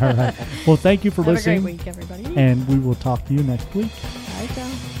 All right. Well, thank you for Have listening. a great week, everybody. And we will talk to you next week. Bye, Joe.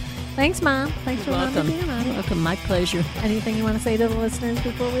 Thanks, Mom. Thanks for Welcome. being on it. Welcome. My pleasure. Anything you want to say to the listeners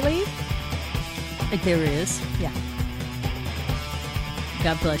before we leave? There is. Yeah.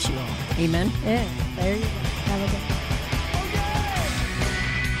 God bless you all. Amen. Yeah. There you go. Have a good